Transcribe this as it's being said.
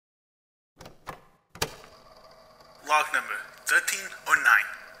log number 1309,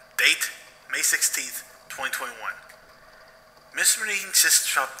 date May 16th, 2021. Miss Marine just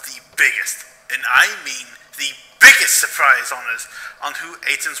dropped the biggest, and I mean the biggest surprise on us on who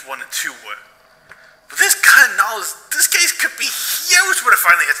Agents 1 and 2 were. With this kind of knowledge, this case could be huge when it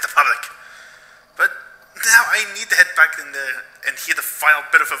finally hits the public. But now I need to head back in there and hear the final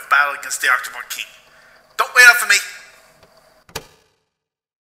bit of a battle against the Octobot King. Don't wait up for me!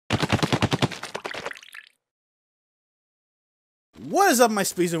 What is up, my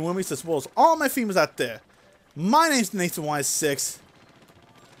speeds and wimmies, as well as all my females out there? My name's Nathan Y6,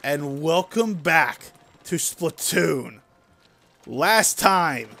 and welcome back to Splatoon. Last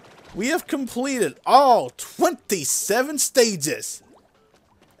time, we have completed all 27 stages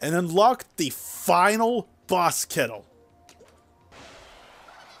and unlocked the final boss kettle.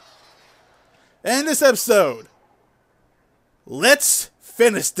 In this episode, let's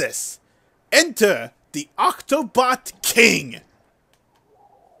finish this. Enter the Octobot King.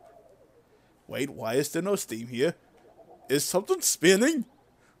 Wait, why is there no steam here? Is something spinning?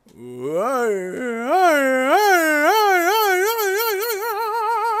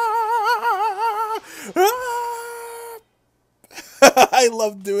 I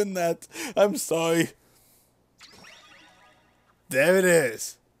love doing that. I'm sorry. There it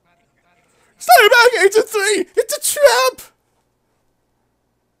is. Stay back, Agent 3! It's a trap!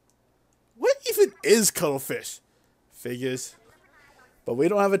 What even is cuttlefish? Figures. But we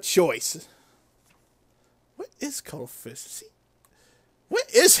don't have a choice. What is cuttlefish? See? What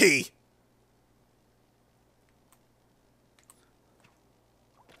is he?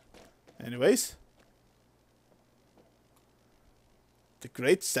 Anyways. The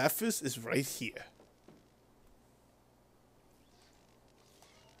Great Sapphires is right here.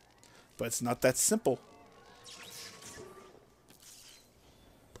 But it's not that simple.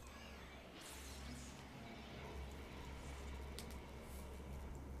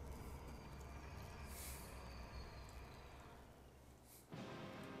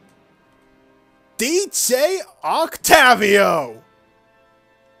 DJ Octavio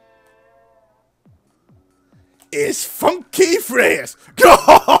is funky fresh.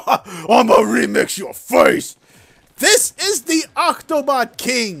 I'ma remix your face. This is the Octobot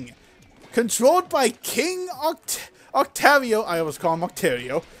King, controlled by King Octavio. I always call him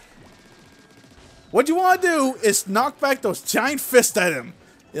Octavio. What you want to do is knock back those giant fists at him.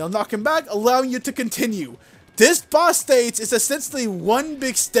 It'll knock him back, allowing you to continue. This boss stage is essentially one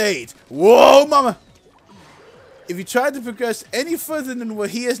big stage. Whoa, mama! If you try to progress any further than where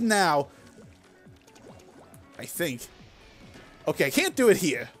he is now, I think. Okay, I can't do it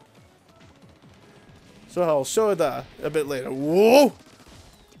here. So I'll show it a bit later. Whoa!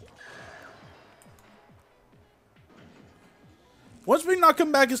 Once we knock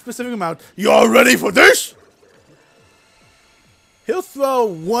him back a specific amount, y'all ready for this? He'll throw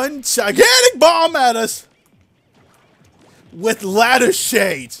one gigantic bomb at us with ladder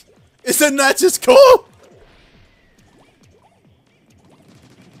shades. Isn't that just cool?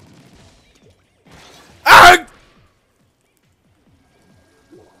 Ah!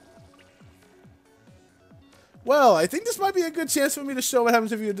 Well, I think this might be a good chance for me to show what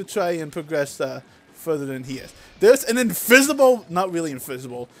happens if you were to try and progress further than he is. There's an invisible, not really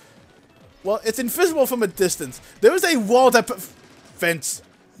invisible. Well, it's invisible from a distance. There is a wall that prevents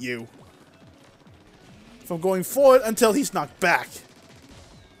you from going forward until he's knocked back.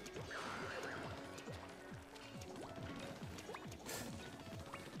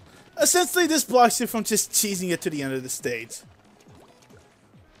 Essentially, this blocks you from just cheesing it to the end of the stage.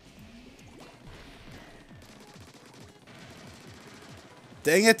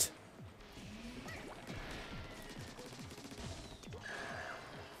 Dang it.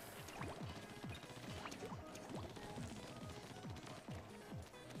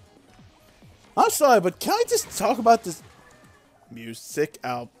 I'm sorry, but can I just talk about this music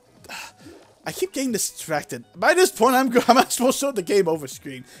out? I keep getting distracted. By this point, I'm not supposed to show the game over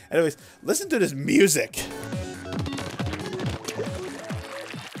screen. Anyways, listen to this music.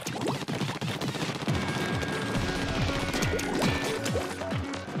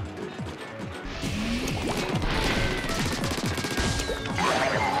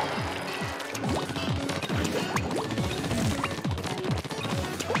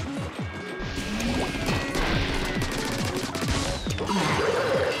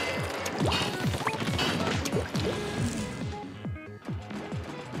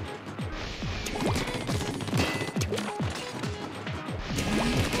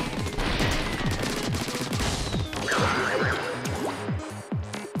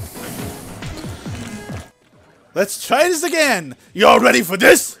 Let's try this again. Y'all ready for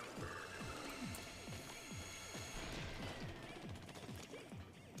this?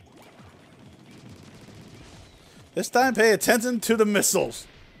 This time pay attention to the missiles.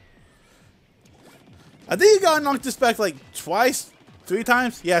 I think you gotta knock this back like twice? 3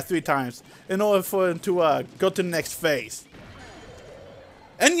 times? Yeah, 3 times. In order for him to go to the next phase.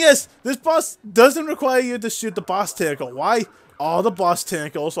 And yes, this boss doesn't require you to shoot the boss tentacle. Why? All the boss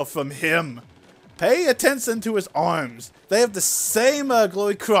tentacles are from him. Pay attention to his arms. They have the same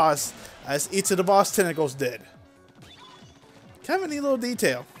glowy cross as each of the boss tentacles did. Kind of a neat little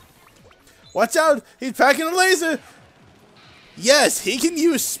detail. Watch out! He's packing a laser! Yes, he can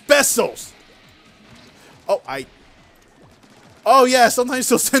use specials! Oh yeah, sometimes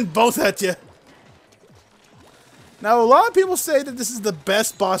he'll send both at you. Now, a lot of people say that this is the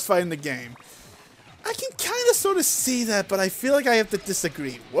best boss fight in the game. I can kind of sort of see that, but I feel like I have to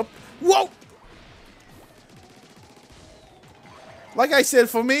disagree. Whoop. Whoa! Like I said,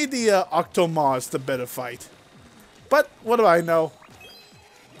 for me, the Octobot is the better fight. But, what do I know?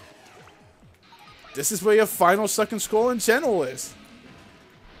 This is where your final second score in general is.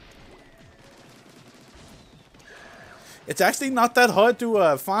 It's actually not that hard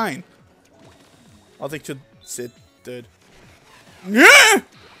to find. I think should sit, dude. Yeah!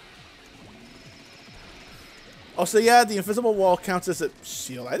 Also, yeah, the invisible wall counts as a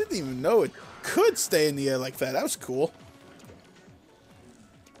shield. I didn't even know it could stay in the air like that. That was cool.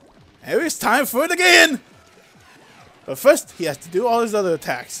 And it's time for it again! But first, he has to do all his other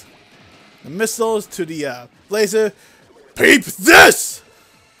attacks. The missiles to the laser. Peep this!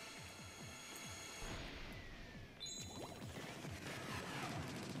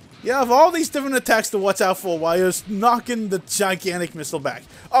 You have all these different attacks to watch out for while you're knocking the gigantic missile back.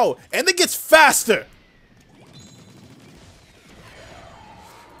 Oh, and it gets faster!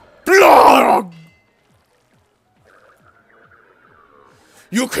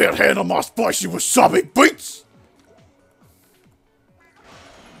 You can't handle my spicy wasabi beats!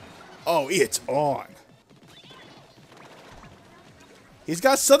 Oh, it's on. He's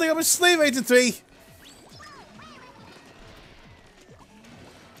got something up his sleeve, Agent 3!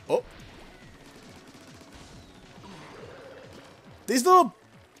 Oh. These little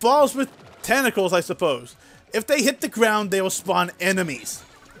balls with tentacles, I suppose. If they hit the ground, they will spawn enemies.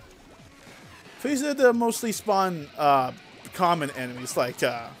 These are the mostly spawn common enemies, like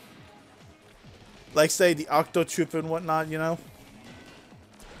say the Octo Trooper and whatnot, you know,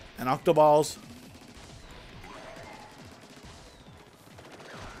 and Octoballs.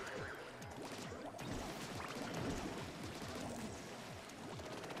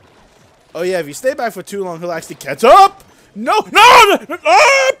 Oh yeah, if you stay back for too long, he'll actually catch up. No, no, no!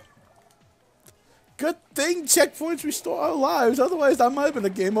 Good thing checkpoints restore our lives. Otherwise, that might have been a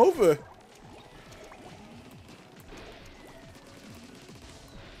game over.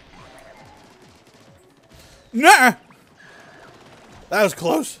 Nah! That was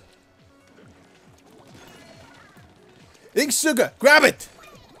close. Ink sugar, grab it!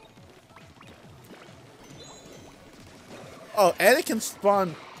 Oh, and it can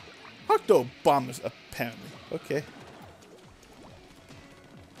spawn Octo bombers, apparently. Okay.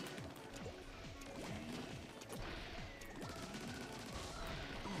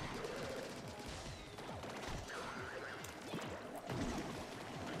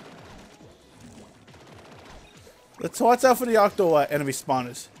 Let's watch out for the Octo enemy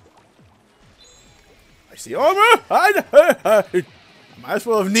spawners. I see armor! I might as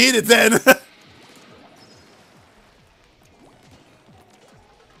well have needed then.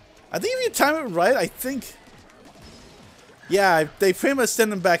 I think if you time it right, I think... Yeah, they pretty much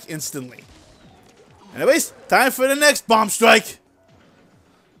send them back instantly. Anyways, time for the next bomb strike.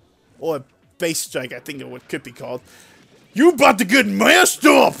 Or base strike, I think it could be called. You about to get messed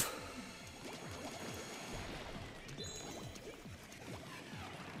up!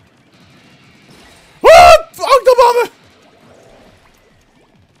 Octobomber!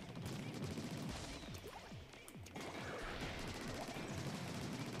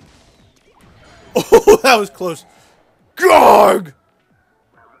 Oh, that was close. Garg!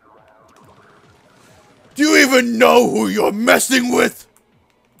 Do you even know who you're messing with?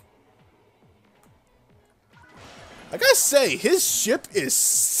 I gotta say, his ship is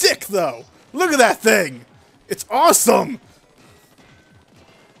sick, though. Look at that thing. It's awesome.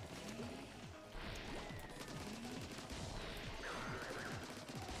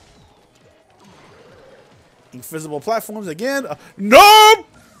 Invisible platforms again. Nope!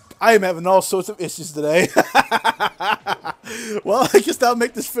 I am having all sorts of issues today. Well, I guess that'll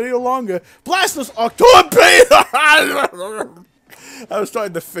make this video longer. Blast those Octobot! I was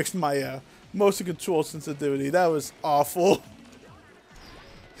trying to fix my motion control sensitivity. That was awful.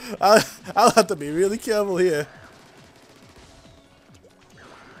 I'll have to be really careful here.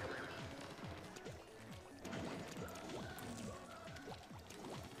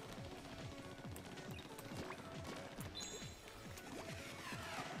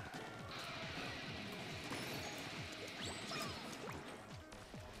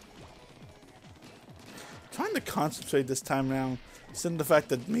 trying to concentrate this time around. Instead of the fact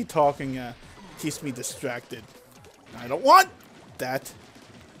that me talking keeps me distracted. I don't want that.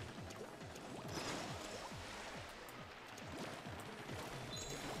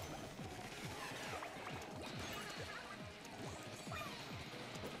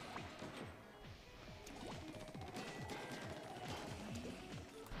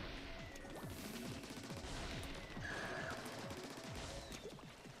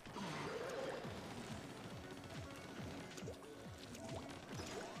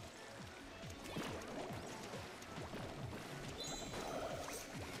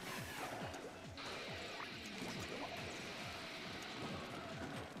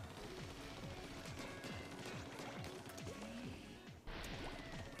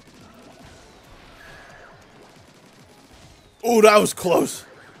 Oh, that was close.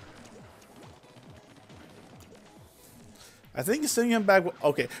 I think he's sending him back.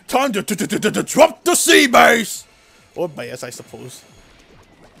 Okay, time to drop the sea base! Or base, I suppose.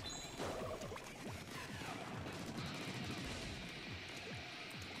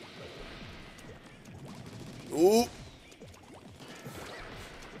 Ooh.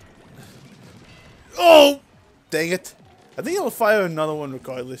 Oh! Dang it. I think he'll fire another one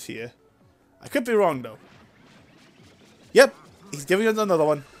regardless here. I could be wrong, though. Yep, he's giving us another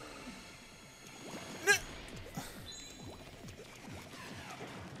one.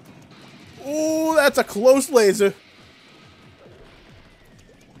 Ooh, that's a close laser.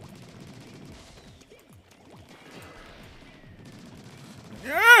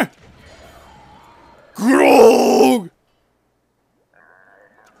 Yeah. Grog!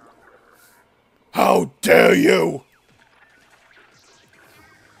 How dare you?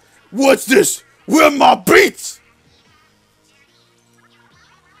 What's this? Where are my beats?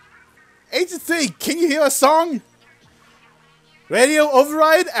 Agent 3, can you hear a song? Radio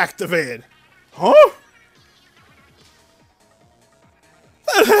override activated. Huh?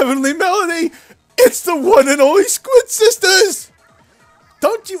 That heavenly melody! It's the one and only Squid Sisters!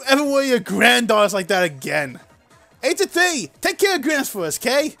 Don't you ever wear your granddaughters like that again. Agent 3, take care of Gramps for us,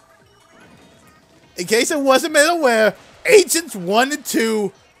 okay? In case it wasn't made aware, Agents 1 and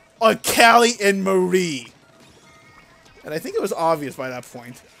 2 are Callie and Marie. And I think it was obvious by that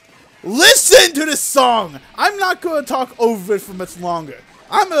point. Listen to the song! I'm not going to talk over it for much longer.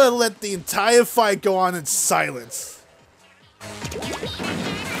 I'm going to let the entire fight go on in silence.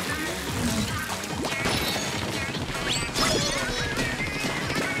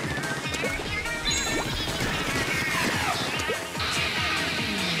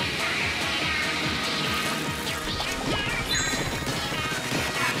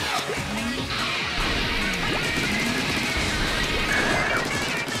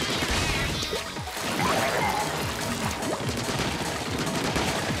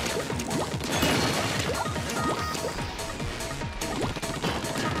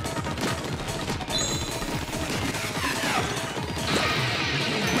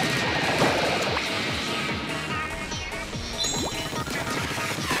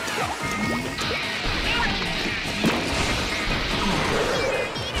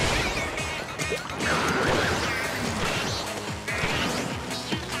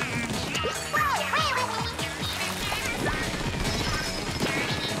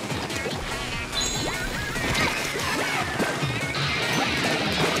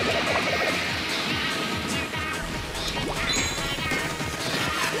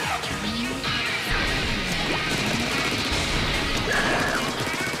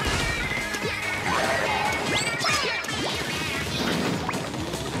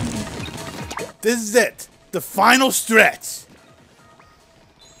 This is it. The final stretch.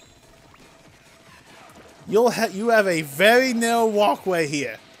 You have a very narrow walkway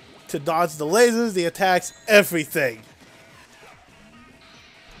here to dodge the lasers, the attacks, everything.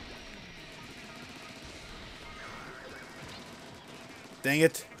 Dang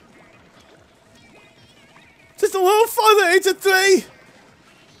it. Just a little further, Agent 3!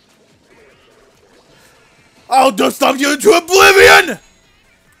 I'll just dump you into oblivion!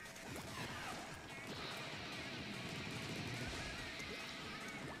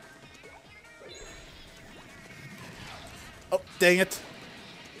 Oh, dang it.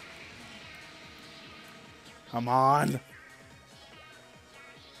 Come on.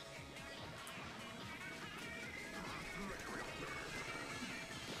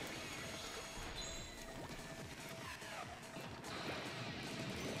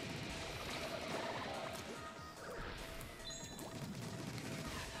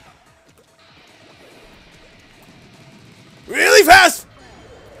 Really fast!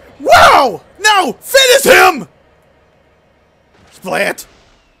 Wow! No! Finish him! Splat!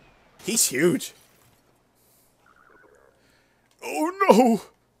 He's huge. Oh no!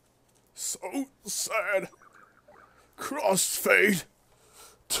 So sad. Crossfade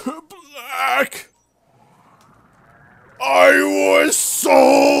to black. I was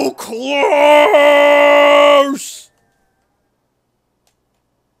so close!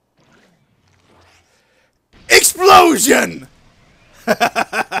 Explosion!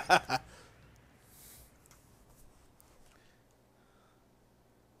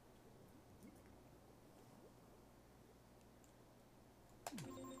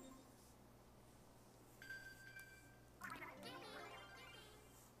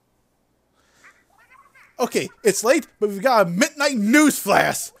 Okay, it's late, but we've got a midnight news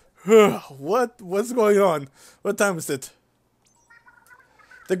flash. What's going on? What time is it?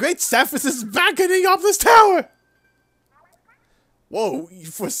 The Great Saphis is back hitting up this tower! Whoa,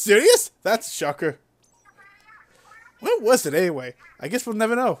 for serious? That's a shocker. What was it anyway? I guess we'll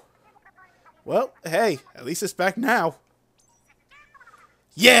never know. Well, hey, at least it's back now.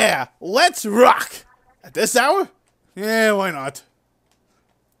 Yeah, let's rock! At this hour? Yeah, why not?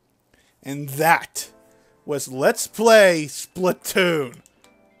 And that was Let's Play Splatoon.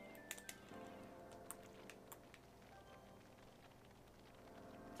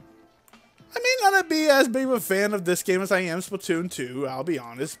 I may not be as big of a fan of this game as I am Splatoon 2, I'll be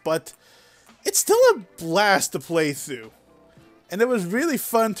honest, but it's still a blast to play through. And it was really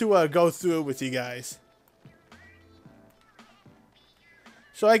fun to go through it with you guys.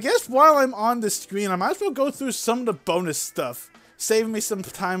 So I guess while I'm on the screen, I might as well go through some of the bonus stuff, saving me some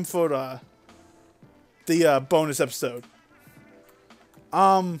time for the bonus episode.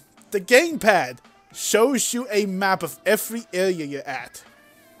 The gamepad shows you a map of every area you're at.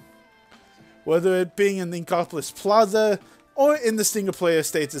 Whether it being in the Inkopolis Plaza, or in the single player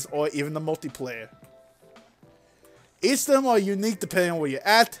stages, or even the multiplayer. Each of them are unique depending on where you're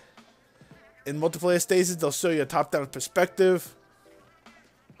at. In multiplayer stages, they'll show you a top-down perspective.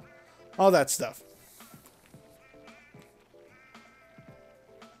 All that stuff.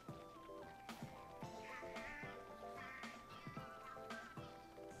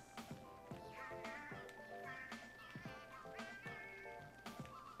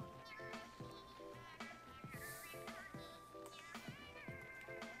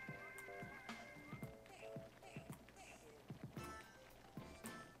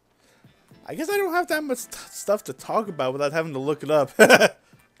 I guess I don't have that much stuff to talk about without having to look it up. Did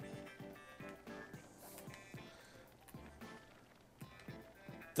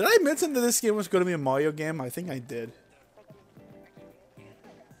I mention that this game was going to be a Mario game? I think I did.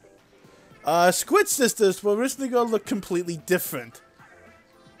 Squid Sisters were originally going to look completely different.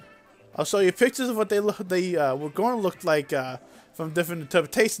 I'll show you pictures of what they were going to look like from different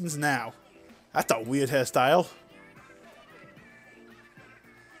interpretations now. That's a weird hairstyle.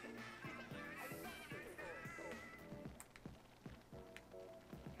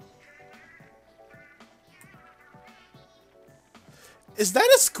 Is that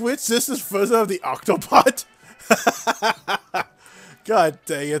a Squid Sisters version of the Octobot? God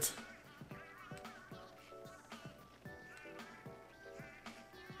dang it.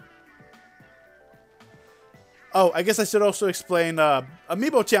 Oh, I guess I should also explain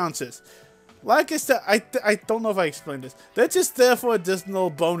amiibo challenges. Like I said, I don't know if I explained this. They're just there for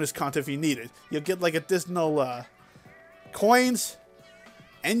additional bonus content if you need it. You'll get like additional coins,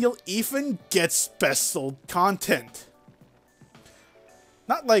 and you'll even get special content.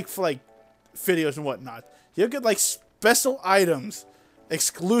 Not like for like videos and whatnot. You'll get like special items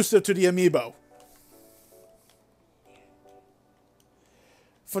exclusive to the amiibo.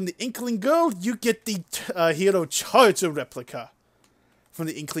 From the Inkling Girl, you get the Hero Charger replica. From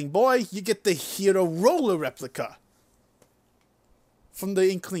the Inkling Boy, you get the Hero Roller replica. From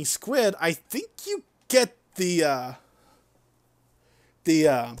the Inkling Squid, I think you get the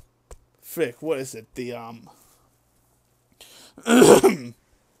frick, what is it? The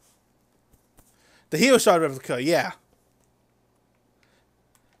the Hero Shard replica, yeah.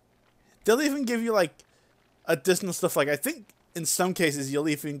 They'll even give you like additional stuff, like I think in some cases you'll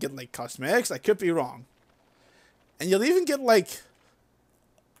even get like cosmetics, I could be wrong. And you'll even get like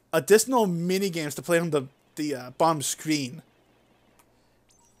additional mini games to play on the bottom screen.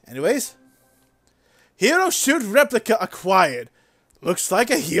 Anyways, Hero Shoot replica acquired. Looks like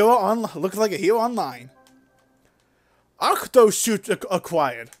a hero online. Octo Shoot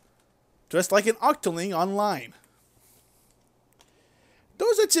acquired. Dressed like an Octoling online.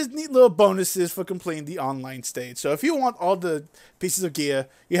 Those are just neat little bonuses for completing the online stage. So if you want all the pieces of gear,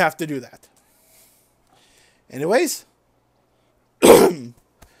 you have to do that. Anyways,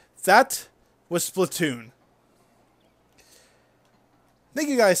 that was Splatoon. Thank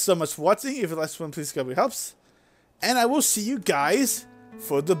you guys so much for watching. If you like this one, please give it helps. And I will see you guys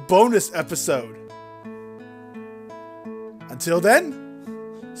for the bonus episode. Until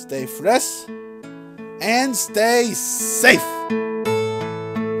then, stay fresh and stay safe.